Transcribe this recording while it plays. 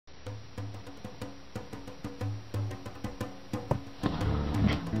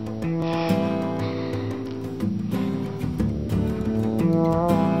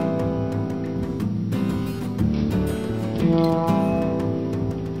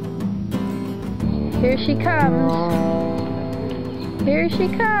Here she comes. Here she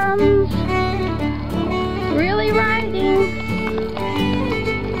comes. Really riding.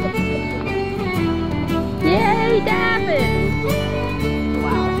 Yay, Davan!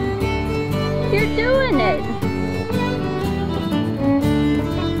 Wow. You're doing it.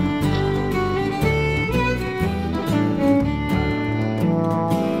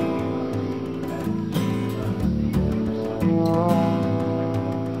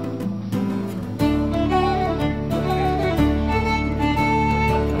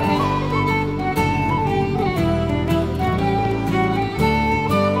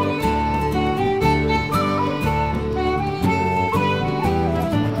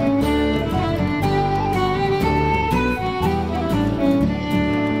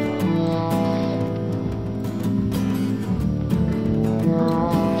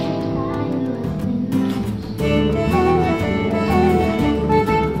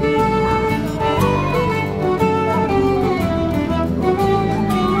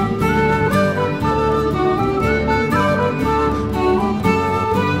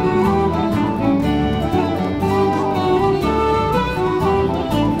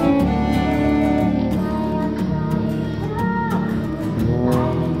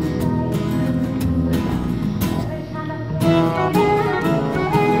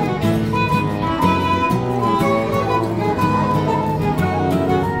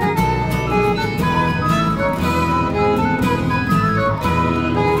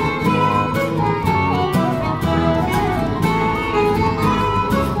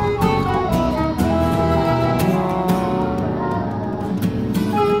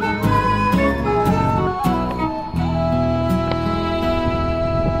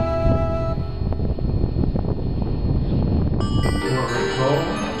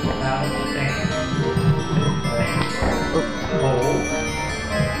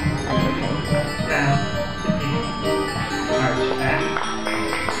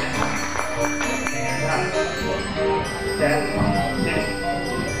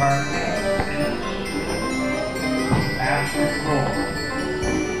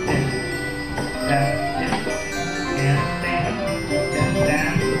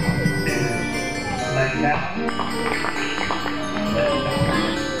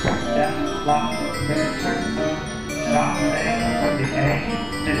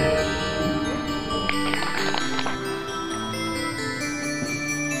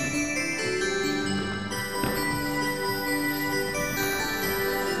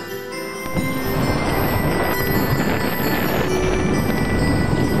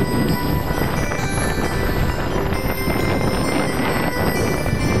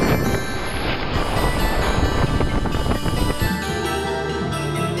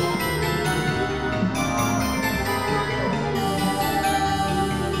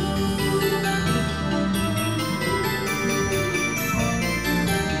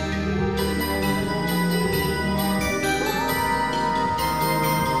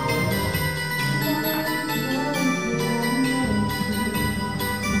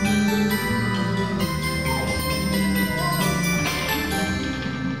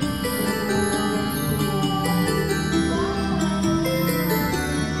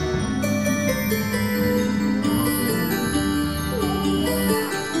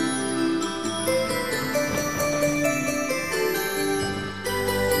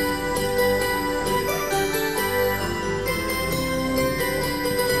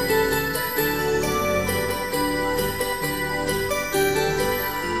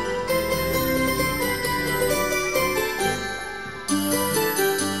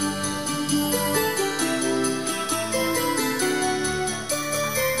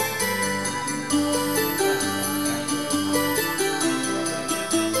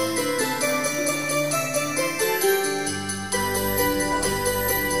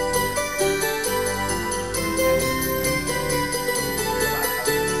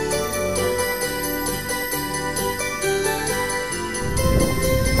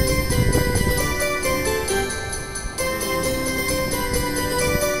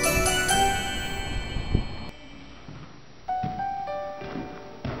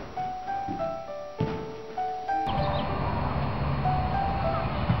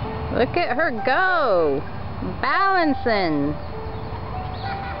 Look at her go! Balancing!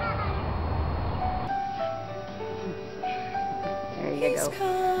 There you go.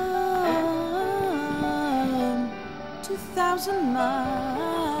 Come 2,000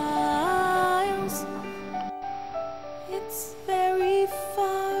 miles. It's very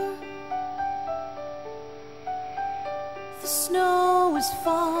far. The snow is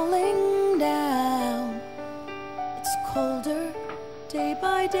falling down. It's colder day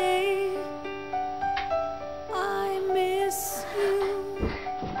by day.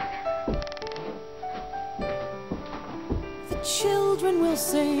 children will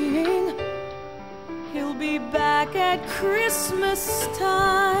sing, he'll be back at Christmas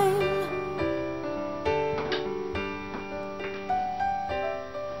time.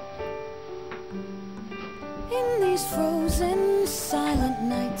 In these frozen, silent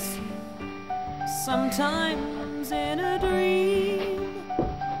nights, sometimes in a dream,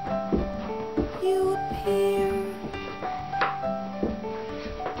 you appear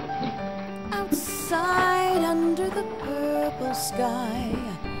outside under the purple sky,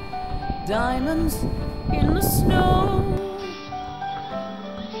 diamonds in the snow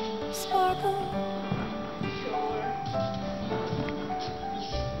sparkle.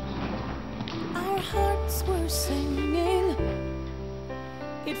 Our hearts were singing,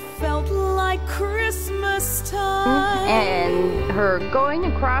 it felt like Christmas time. And her going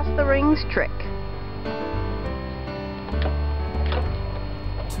across the rings trick.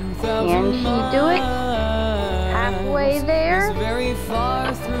 Can she do it? Halfway there? Is very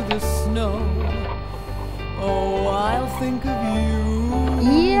far through the snow. Oh, I'll think of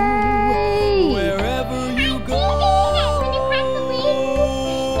you. Yay! Wherever you go.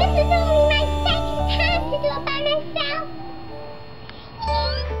 This is the only nice thing I have to do it by myself.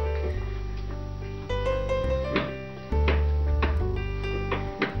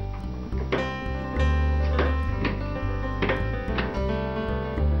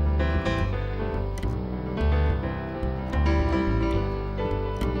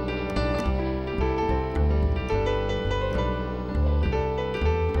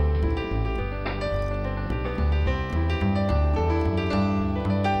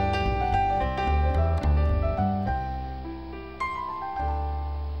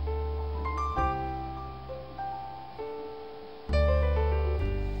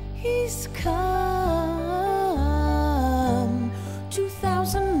 He's come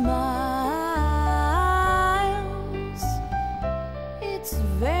 2,000 miles. It's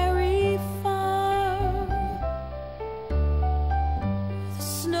very far. The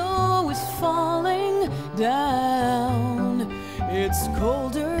snow is falling down. It's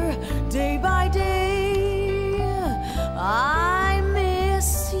colder day by day. I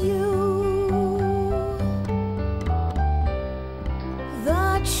miss you.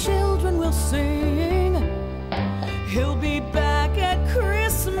 The children will sing, he'll be back at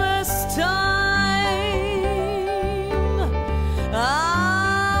Christmas time.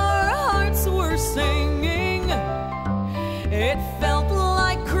 Our hearts were singing, it felt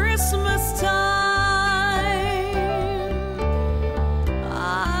like Christmas time.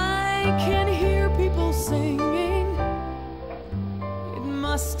 I can hear people singing, it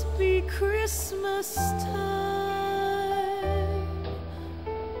must be Christmas time.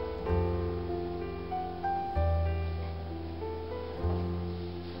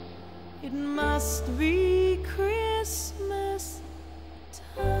 It must be Christmas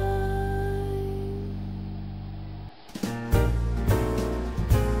time.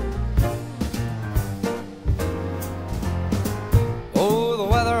 Oh, the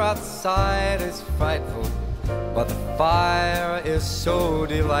weather outside is frightful, but the fire is so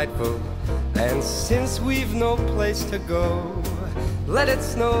delightful. And since we've no place to go, let it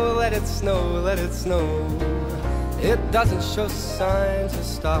snow, let it snow, let it snow. It doesn't show signs of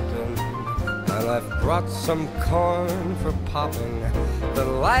stopping, and I've brought some corn for popping. The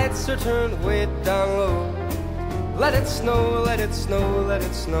lights are turned way down low. Let it snow, let it snow, let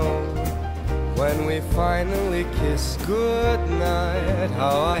it snow. When we finally kiss goodnight,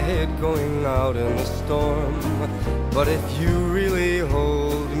 how I hate going out in the storm. But if you really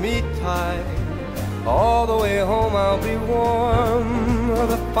hold me tight, all the way home I'll be warm.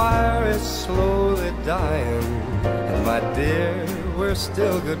 The fire is slowly dying, and my dear, we're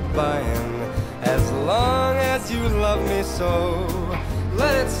still goodbying. As long as you love me so,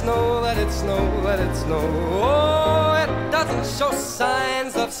 let it snow, let it snow, let it snow. Oh, it doesn't show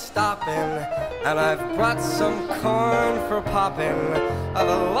signs of stopping, and I've brought some corn for popping.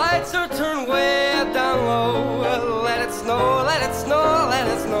 The lights are turned way down low. Let it snow, let it snow, let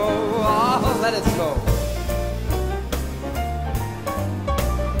it snow. Oh, let it snow.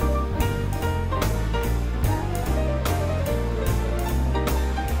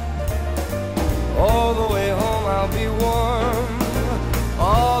 All the way home I'll be warm.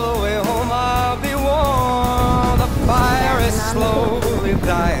 All the way home I'll be warm. The fire is slowly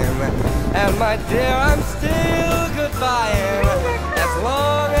dying, and my dear, I'm still goodbying. As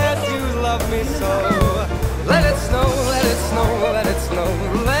long as you love me so, let it snow, let it snow, let it snow.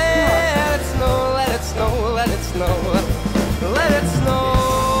 Let it snow, let it snow, let it snow. Let it snow,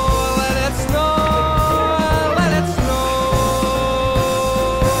 let it snow, let it snow.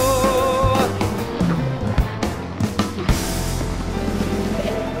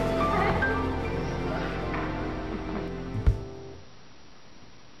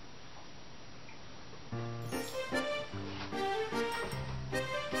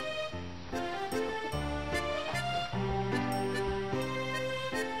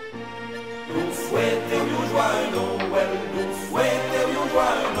 nous souhaitons un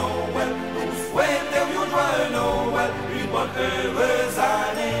joyeux Noël, nous souhaitons un joyeux Noël, une bonne heureuse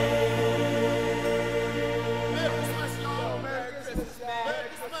année.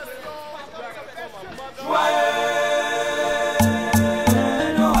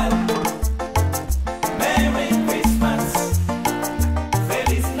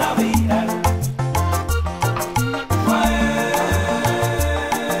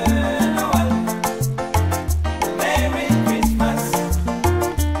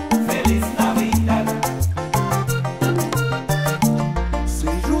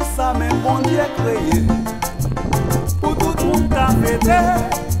 Pour tout le monde qu'a fêté,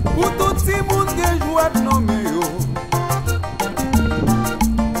 pour tout le monde qui joue nommé.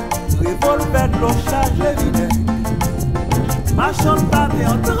 Revolver de l'eau chargé vide, machin pas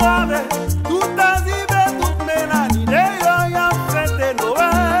entravé, tout à